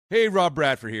Hey, Rob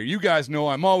Bradford here. You guys know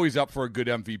I'm always up for a good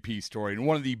MVP story, and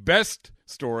one of the best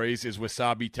stories is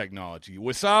Wasabi Technology.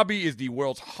 Wasabi is the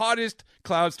world's hottest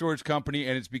cloud storage company,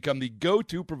 and it's become the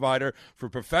go-to provider for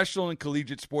professional and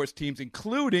collegiate sports teams,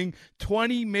 including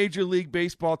 20 Major League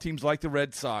Baseball teams like the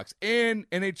Red Sox and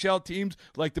NHL teams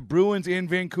like the Bruins and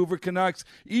Vancouver Canucks.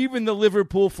 Even the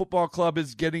Liverpool Football Club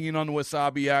is getting in on the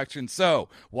Wasabi action. So,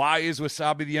 why is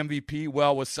Wasabi the MVP?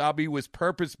 Well, Wasabi was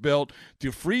purpose-built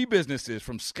to free businesses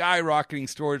from skyrocketing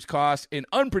storage costs and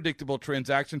unpredictable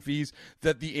transaction fees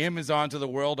that the Amazons of the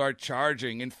world are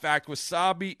charging. In fact,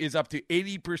 Wasabi is up to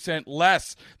 80%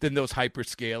 less than those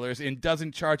hyperscalers and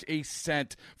doesn't charge a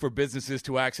cent for businesses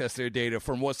to access their data.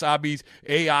 From Wasabi's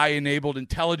AI-enabled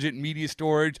intelligent media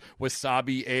storage,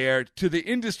 Wasabi Air, to the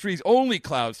industry's only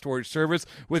cloud storage service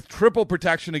with triple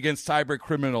protection against cyber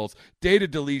criminals, data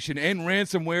deletion, and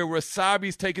ransomware,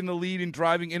 Wasabi's taken the lead in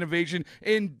driving innovation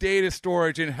in data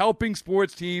storage and helping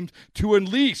sports teams to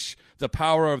unleash the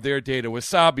power of their data.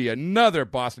 Wasabi, another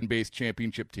Boston-based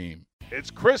championship team.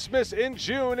 It's Christmas in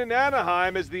June in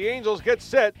Anaheim as the Angels get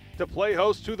set to play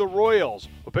host to the Royals.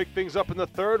 We'll pick things up in the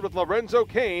third with Lorenzo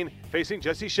Cain facing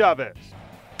Jesse Chavez.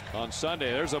 On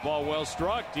Sunday, there's a ball well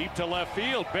struck, deep to left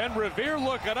field. Ben Revere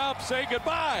looking up, say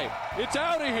goodbye. It's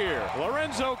out of here.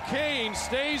 Lorenzo Cain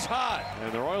stays hot.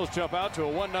 And the Royals jump out to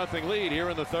a 1-0 lead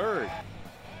here in the third.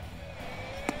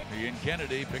 Ian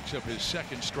Kennedy picks up his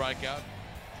second strikeout.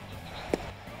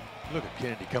 Look at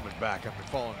Kennedy coming back after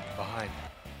falling behind.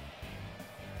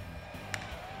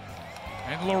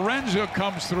 And Lorenzo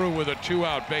comes through with a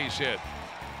 2-out base hit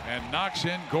and knocks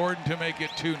in Gordon to make it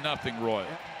 2-0 Royal.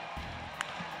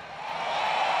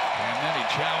 And then he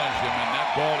challenged him, and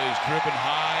that ball is driven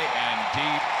high and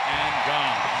deep and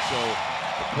gone. So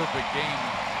the perfect game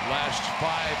lasts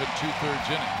 5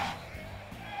 2/3 innings.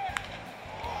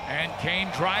 And Cain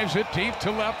drives it deep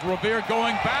to left. Revere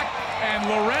going back, and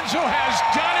Lorenzo has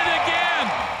done it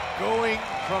again. Going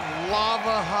from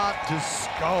lava hot to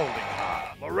scalding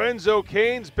hot. Lorenzo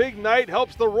Cain's big night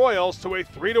helps the Royals to a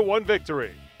 3-1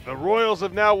 victory. The Royals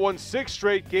have now won 6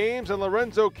 straight games, and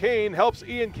Lorenzo Cain helps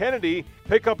Ian Kennedy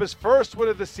pick up his first win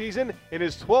of the season in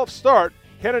his 12th start.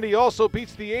 Kennedy also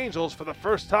beats the Angels for the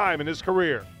first time in his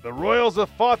career. The Royals have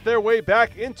fought their way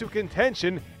back into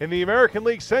contention in the American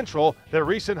League Central. Their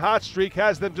recent hot streak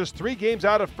has them just 3 games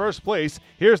out of first place.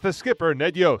 Here's the skipper,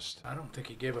 Ned Yost. I don't think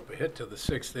he gave up a hit till the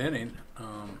 6th inning.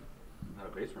 Not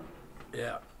a base run.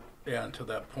 Yeah, until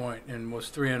that point, and was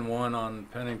 3-1 on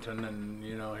Pennington, and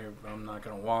I'm not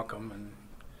going to walk him, and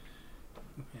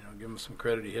give him some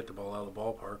credit. He hit the ball out of the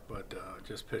ballpark, but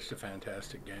just pitched a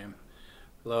fantastic game.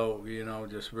 Lowe,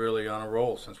 just really on a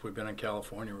roll since we've been in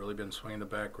California. Really been swinging the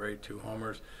bat great. 2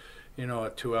 homers, a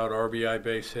 2-out RBI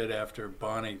base hit after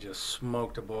Bonnie just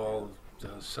smoked the ball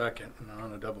to second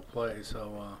on a double play.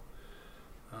 So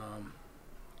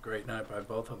great night by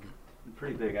both of them.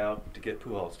 Pretty big out to get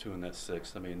Pujols too in that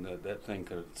 6th. I mean, that thing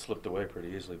could have slipped away pretty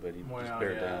easily, but he just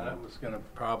bared down. That was going to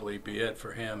probably be it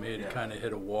for him. He had kind of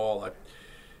hit a wall.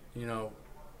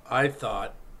 I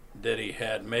thought that he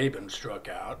had Maben struck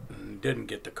out and didn't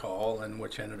get the call, and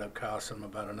which ended up costing him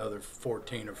about another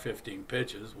 14 or 15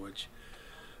 pitches, which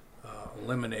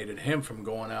eliminated him from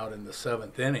going out in the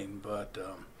 7th inning. But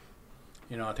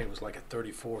I think it was like a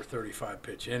 34, 35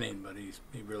 pitch inning, but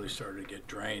he really started to get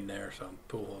drained there. So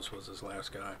Pujols was his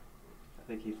last guy. I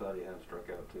think he thought he had him struck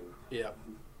out too. Yeah,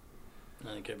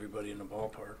 I think everybody in the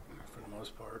ballpark for the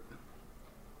most part.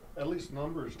 At least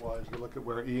numbers-wise, you look at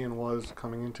where Ian was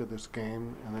coming into this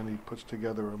game, and then he puts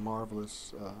together a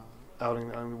marvelous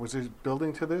outing. I mean, was he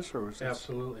building to this, or was this?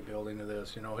 Absolutely building to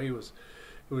this. He was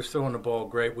throwing the ball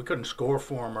great. We couldn't score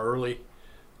for him early,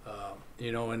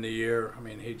 in the year. I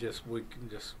mean, we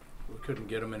couldn't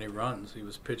get him any runs. He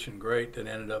was pitching great, then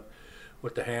ended up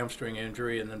with the hamstring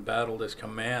injury, and then battled his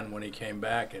command when he came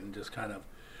back, and just kind of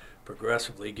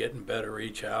progressively getting better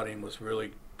each outing. Was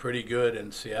really pretty good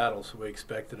in Seattle, so we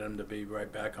expected him to be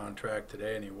right back on track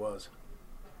today, and he was.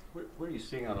 What are you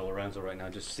seeing out of Lorenzo right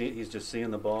now? He's just seeing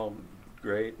the ball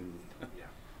great, and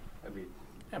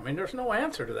I mean, there's no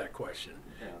answer to that question.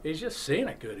 Yeah. He's just seeing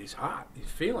it good. He's hot.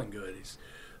 He's feeling good.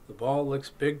 The ball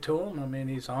looks big to him. I mean,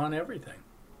 he's on everything.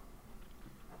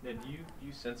 And do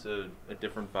you sense a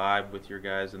different vibe with your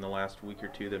guys in the last week or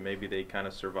two, that maybe they kind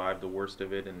of survived the worst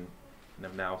of it and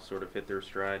have now sort of hit their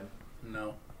stride?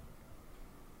 No.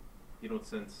 You don't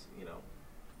sense,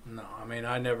 No, I mean,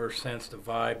 I never sensed a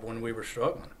vibe when we were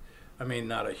struggling. I mean,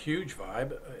 not a huge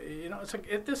vibe.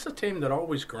 This is a team that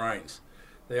always grinds.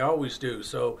 They always do.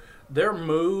 So their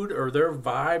mood or their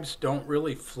vibes don't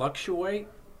really fluctuate,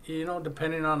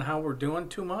 depending on how we're doing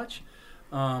too much.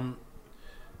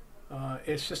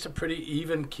 it's just a pretty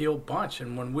even-keeled bunch.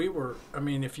 And when we were, I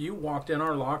mean, if you walked in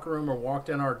our locker room or walked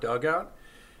in our dugout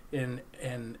in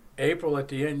April at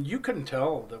the end, you couldn't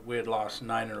tell that we had lost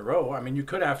 9 in a row. I mean, you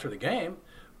could after the game,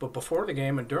 but before the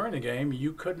game and during the game,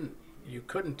 you couldn't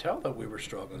tell that we were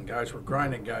struggling. Guys were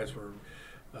grinding. Guys were,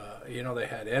 they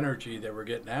had energy. They were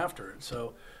getting after it.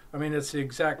 So, I mean, it's the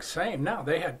exact same. Now,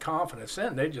 they had confidence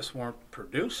in. They just weren't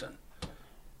producing.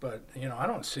 But, I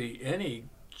don't see any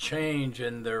change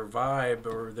in their vibe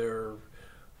or their,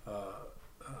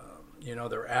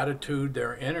 their attitude,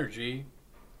 their energy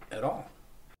at all.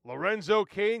 Lorenzo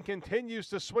Cain continues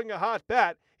to swing a hot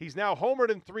bat. He's now homered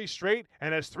in 3 straight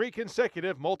and has 3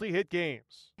 consecutive multi-hit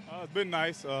games. It's been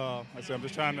nice. Like I said, I'm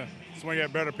just trying to swing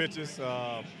at better pitches,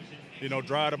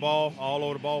 drive the ball all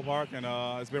over the ballpark, and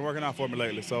it's been working out for me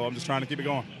lately. So I'm just trying to keep it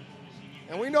going.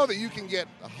 And we know that you can get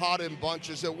hot in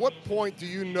bunches. At what point do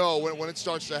you know when it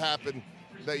starts to happen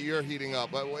that you're heating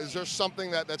up? Is there something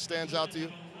that stands out to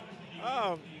you?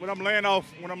 When I'm laying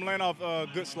off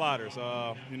good sliders,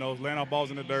 laying off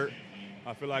balls in the dirt,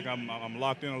 I feel like I'm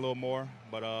locked in a little more.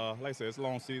 But like I said, it's a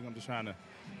long season. I'm just trying to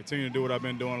continue to do what I've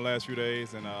been doing the last few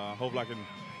days, and hopefully I can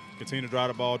continue to drive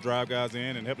the ball, drive guys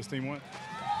in, and help this team win.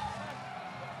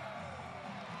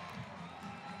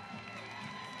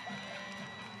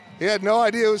 He had no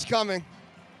idea it was coming.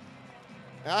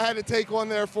 I had to take one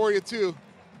there for you, too.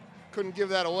 Couldn't give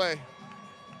that away.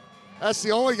 That's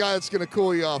the only guy that's going to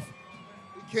cool you off.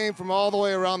 He came from all the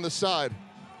way around the side.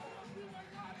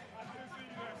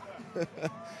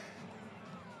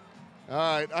 All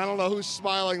right, I don't know who's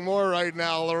smiling more right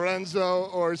now,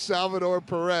 Lorenzo or Salvador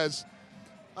Perez.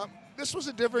 This was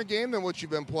a different game than what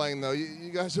you've been playing, though. You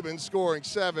guys have been scoring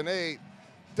 7, 8,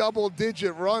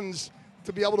 double-digit runs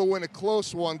to be able to win a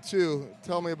close one, too.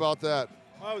 Tell me about that.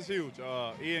 Well, it was huge.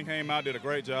 Ian came out, did a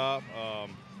great job.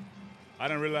 I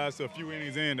didn't realize till a few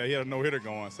innings in that he had a no-hitter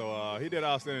going. So he did an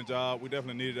outstanding job. We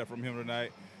definitely needed that from him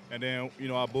tonight. And then,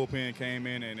 our bullpen came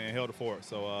in and held the fort.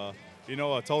 So, a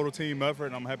total team effort,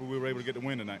 and I'm happy we were able to get the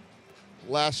win tonight.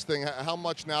 Last thing, how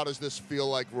much now does this feel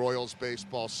like Royals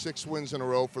baseball? 6 wins in a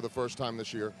row for the first time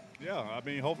this year. Yeah, I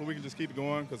mean, hopefully we can just keep it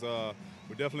going because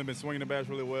we've definitely been swinging the bats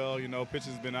really well.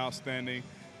 Pitching's been outstanding.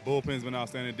 Bullpen's been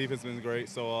outstanding. Defense has been great.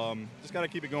 So just got to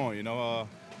keep it going, Like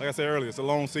I said earlier, it's a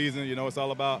long season. It's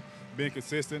all about being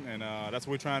consistent, and that's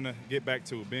what we're trying to get back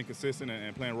to, being consistent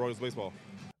and playing Royals baseball.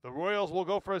 The Royals will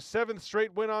go for a 7th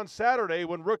straight win on Saturday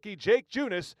when rookie Jake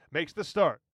Junis makes the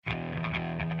start.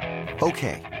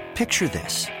 Okay, picture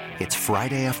this. It's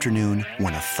Friday afternoon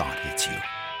when a thought hits you.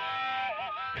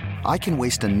 I can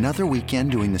waste another weekend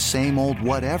doing the same old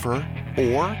whatever,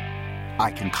 or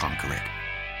I can conquer it.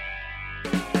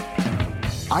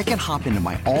 I can hop into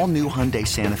my all-new Hyundai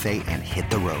Santa Fe and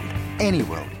hit the road. Any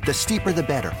road. The steeper, the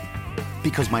better.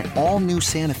 Because my all-new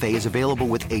Santa Fe is available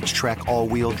with H-Track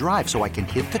all-wheel drive, so I can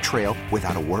hit the trail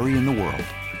without a worry in the world.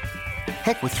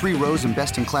 Heck, with 3 rows and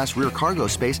best-in-class rear cargo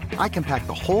space, I can pack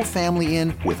the whole family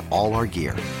in with all our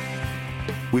gear.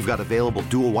 We've got available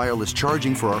dual wireless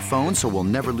charging for our phones, so we'll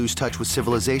never lose touch with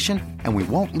civilization, and we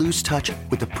won't lose touch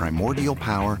with the primordial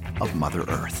power of Mother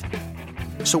Earth.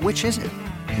 So which is it?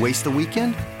 Waste the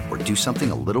weekend or do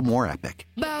something a little more epic?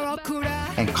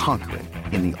 And conquer it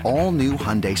in the all-new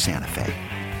Hyundai Santa Fe.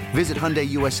 Visit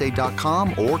HyundaiUSA.com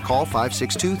or call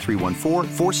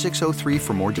 562-314-4603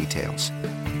 for more details.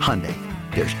 Hyundai,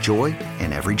 there's joy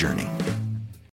in every journey.